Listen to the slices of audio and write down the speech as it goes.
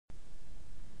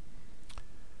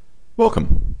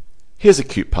Welcome. Here's a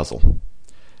cute puzzle.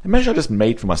 Imagine I just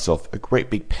made for myself a great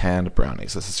big pan of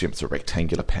brownies. Let's assume it's a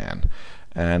rectangular pan,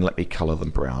 and let me colour them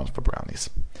brown for brownies.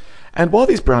 And while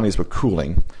these brownies were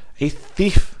cooling, a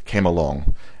thief came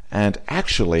along and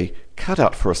actually cut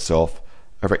out for herself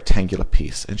a rectangular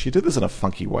piece. And she did this in a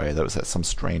funky way that was at some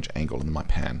strange angle in my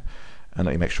pan. And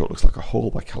let me make sure it looks like a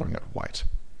hole by colouring it white.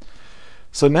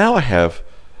 So now I have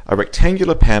a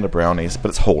rectangular pan of brownies, but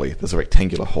it's holy. There's a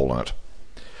rectangular hole in it.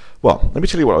 Well, let me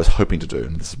tell you what I was hoping to do,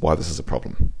 and this is why this is a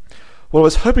problem. What I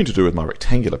was hoping to do with my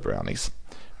rectangular brownies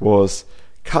was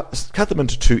cut them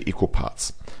into two equal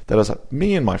parts. That is,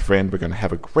 me and my friend were going to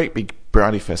have a great big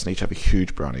brownie fest and each have a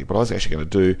huge brownie. What I was actually going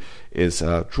to do is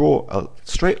draw a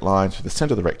straight line through the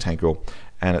center of the rectangle,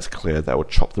 and it's clear that would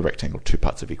chop the rectangle two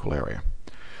parts of equal area.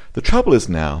 The trouble is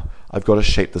now I've got a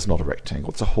shape that's not a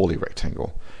rectangle, it's a holy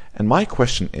rectangle. And my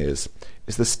question is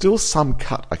there still some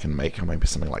cut I can make, or maybe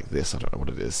something like this, I don't know what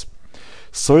it is,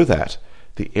 so that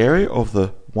the area of the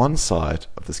one side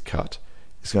of this cut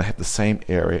is going to have the same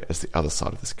area as the other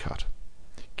side of this cut.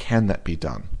 Can that be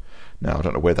done? Now, I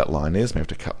don't know where that line is. Maybe I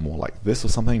have to cut more like this or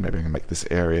something. Maybe I can make this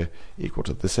area equal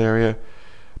to this area.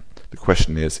 The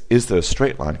question is there a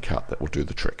straight line cut that will do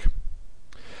the trick?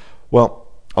 Well,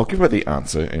 I'll give away the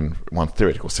answer in one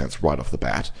theoretical sense right off the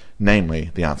bat.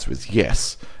 Namely, the answer is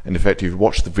yes. And in fact, if you've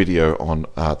watched the video on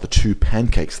the two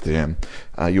pancakes theorem,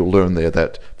 you'll learn there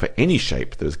that for any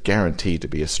shape, there's guaranteed to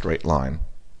be a straight line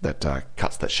that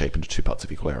cuts that shape into two parts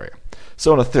of equal area.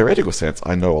 So in a theoretical sense,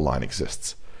 I know a line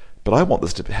exists. But I want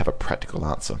this to have a practical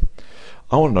answer.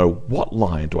 I want to know, what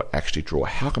line do I actually draw?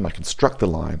 How can I construct the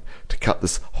line to cut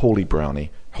this holy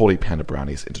pan of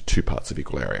brownies into two parts of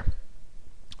equal area?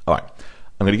 All right.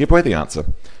 I'm going to give away the answer,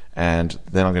 and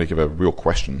then I'm going to give a real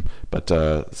question, but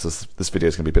this video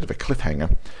is going to be a bit of a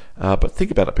cliffhanger, but think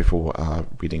about it before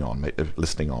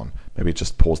listening on. Maybe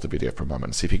just pause the video for a moment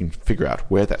and see if you can figure out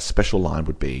where that special line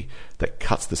would be that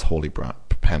cuts this holy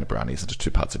pan of brownies into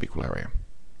two parts of equal area.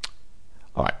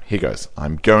 All right, here goes.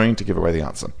 I'm going to give away the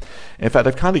answer. In fact,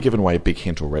 I've kind of given away a big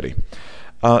hint already.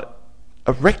 A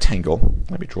rectangle,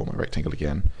 let me draw my rectangle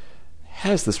again,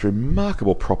 has this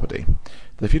remarkable property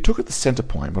that if you took at the center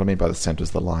point, what I mean by the center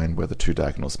is the line where the two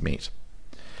diagonals meet,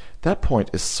 that point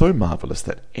is so marvelous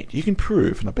that you can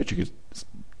prove, and I bet you could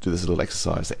do this little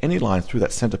exercise, that any line through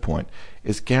that center point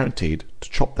is guaranteed to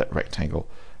chop that rectangle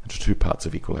into two parts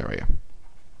of equal area.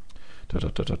 So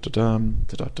no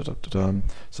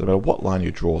matter what line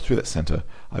you draw through that center,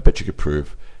 I bet you could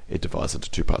prove it divides into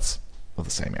two parts of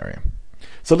the same area.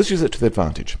 So let's use it to the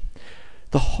advantage.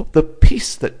 The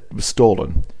piece that was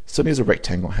stolen, certainly as a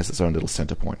rectangle, has its own little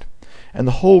center point. And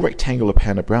the whole rectangular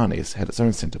pan of brownies had its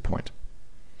own center point.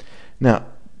 Now,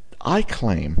 I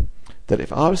claim that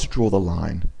if I was to draw the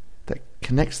line that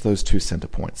connects those two center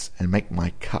points and make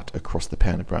my cut across the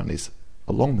pan of brownies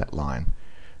along that line,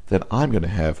 then I'm going to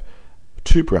have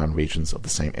two brown regions of the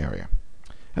same area.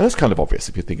 Now that's kind of obvious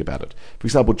if you think about it. For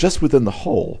example, just within the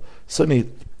hole, certainly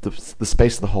the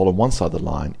space of the hole on one side of the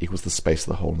line equals the space of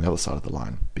the hole on the other side of the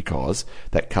line, because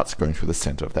that cut's going through the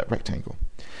center of that rectangle.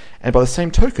 And by the same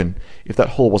token, if that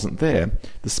hole wasn't there,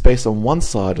 the space on one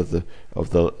side of the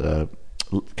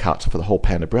cut for the whole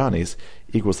pan of brownies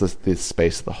equals the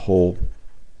space of the whole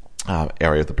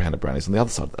area of the pan of brownies on the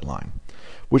other side of that line.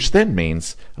 Which then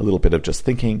means, a little bit of just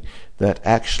thinking, that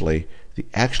actually the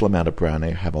actual amount of brownie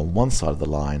I have on one side of the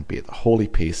line, be it the holy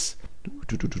piece,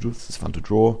 this is fun to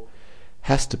draw,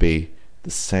 has to be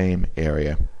the same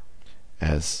area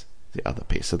as the other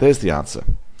piece. So there's the answer.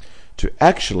 To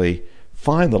actually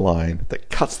find the line that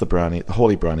cuts the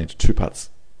holy brownie into two parts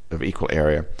of equal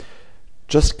area,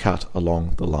 just cut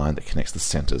along the line that connects the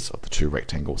centers of the two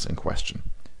rectangles in question.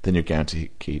 Then you're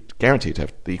guaranteed to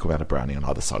have the equal amount of brownie on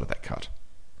either side of that cut.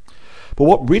 But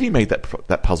what really made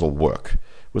that puzzle work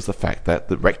was the fact that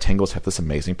the rectangles have this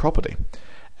amazing property.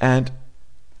 And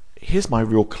here's my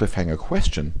real cliffhanger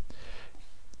question.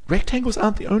 Rectangles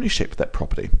aren't the only shape with that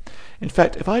property. In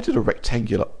fact, if I did a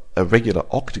regular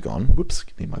octagon, whoops,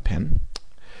 need my pen,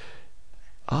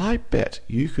 I bet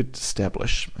you could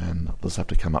establish, and this will have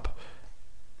to come up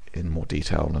in more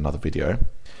detail in another video,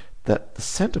 that the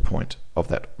center point of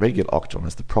that regular octagon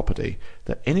has the property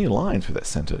that any line through that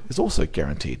center is also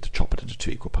guaranteed to chop it into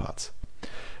two equal parts.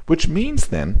 Which means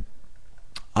then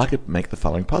I could make the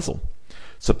following puzzle.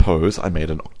 Suppose I made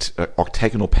an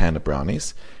octagonal pan of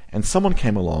brownies, and someone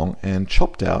came along and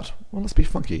chopped out, well, let's be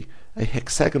funky, a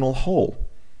hexagonal hole.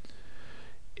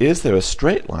 Is there a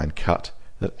straight line cut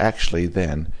that actually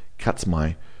then cuts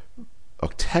my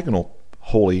octagonal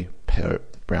holy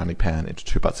brownie pan into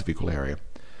two parts of equal area?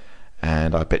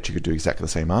 And I bet you could do exactly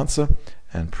the same answer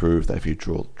and prove that if you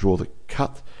draw the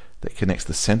cut that connects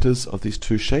the centers of these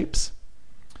two shapes,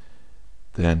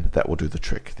 then that will do the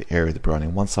trick. The area of the brownie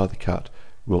on one side of the cut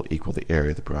will equal the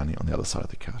area of the brownie on the other side of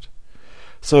the cut.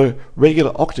 So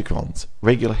regular octagons,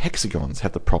 regular hexagons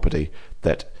have the property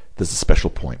that there's a special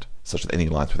point, such that any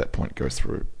line through that point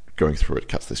going through it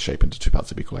cuts this shape into two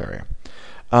parts of equal area.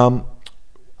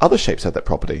 Other shapes have that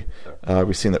property.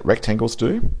 We've seen that rectangles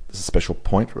do. There's a special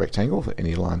point rectangle that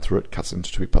any line through it cuts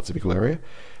into two parts of equal area.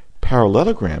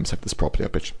 Parallelograms have this property. I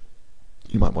bet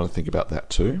you might want to think about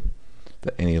that too,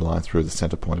 that any line through the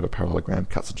center point of a parallelogram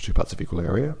cuts into two parts of equal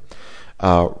area.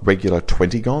 Regular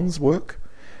 20gons work.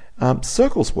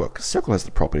 Circles work. A circle has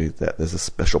the property that there's a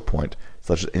special point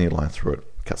such that any line through it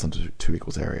cuts into two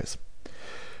equals areas.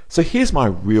 So here's my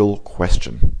real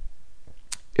question.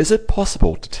 Is it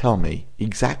possible to tell me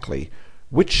exactly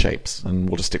which shapes, and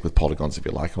we'll just stick with polygons if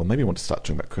you like, or maybe you want to start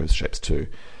talking about curved shapes too,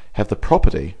 have the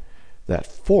property that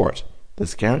for it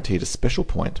there's guaranteed a special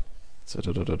point. So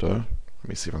let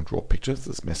me see if I can draw a picture. This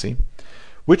is messy.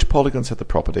 Which polygons have the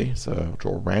property? So I'll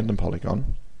draw a random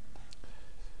polygon.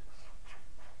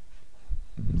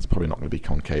 It's probably not going to be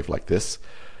concave like this.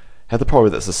 Have the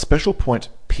property that there's a special point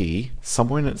P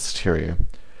somewhere in its interior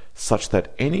such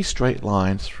that any straight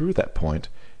line through that point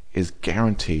is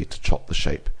guaranteed to chop the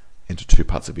shape into two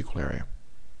parts of equal area.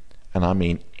 And I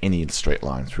mean any straight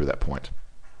line through that point.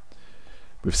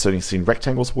 We've certainly seen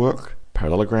rectangles work,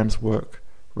 parallelograms work,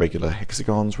 regular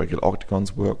hexagons, regular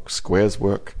octagons work, squares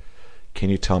work. Can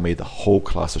you tell me the whole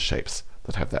class of shapes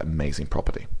that have that amazing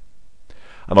property?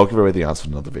 And I'll give away the answer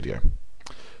in another video.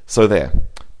 So there,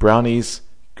 brownies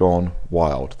gone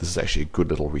wild. This is actually a good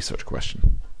little research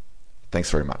question. Thanks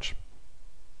very much.